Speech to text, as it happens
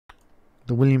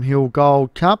The William Hill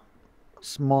Gold Cup.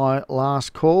 It's my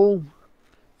last call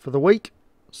for the week.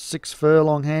 6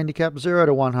 furlong handicap, 0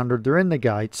 to 100. They're in the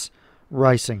gates,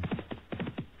 racing.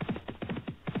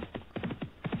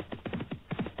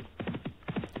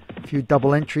 A few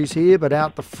double entries here, but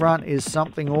out the front is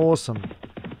something awesome.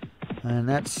 And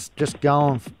that's just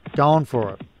going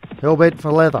for it. Hellbent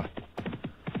for leather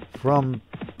from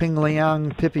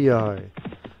Pingliang Pipio.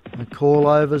 The call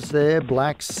overs there,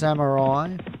 Black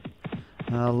Samurai.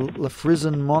 La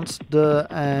Frizen Monster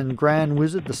and Grand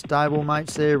Wizard, the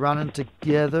stablemates there running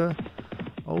together.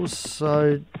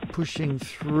 Also pushing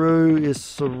through is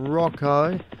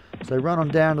Sirocco. So they run on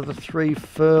down to the 3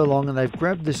 furlong and they've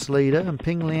grabbed this leader, and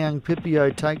Pingliang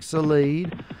Pipio takes the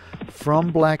lead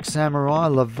from Black Samurai.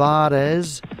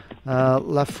 Lavades.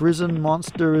 La Frizen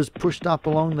Monster is pushed up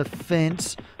along the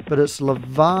fence, but it's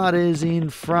Lavades in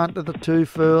front of the 2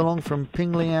 furlong from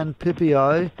Pingliang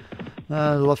Pipio.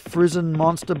 La Frizen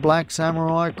Monster, Black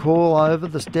Samurai, call over,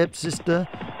 the stepsister,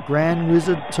 Grand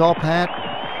Wizard, Top Hat,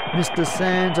 Mr.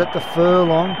 Sands at the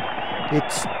furlong.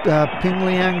 It's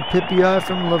Pingliang Pipio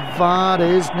from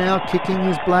Lavades now kicking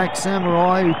his Black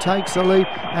Samurai, who takes the lead,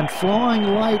 and flying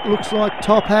late looks like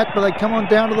Top Hat, but they come on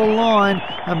down to the line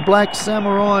and Black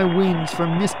Samurai wins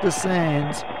from Mr.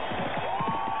 Sands.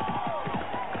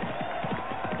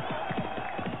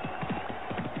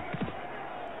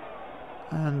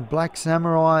 And Black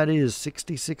Samurai it is,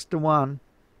 66 to 1.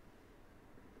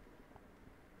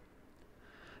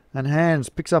 And Hans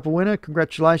picks up a winner.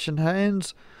 Congratulations,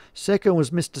 Hans. Second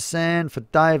was Mr. Sand for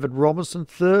David Robinson.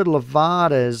 Third,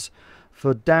 Lavades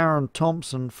for Darren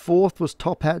Thompson. Fourth was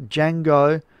Top Hat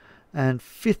Django. And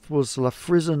fifth was La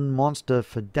Frizen Monster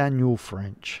for Daniel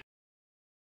French.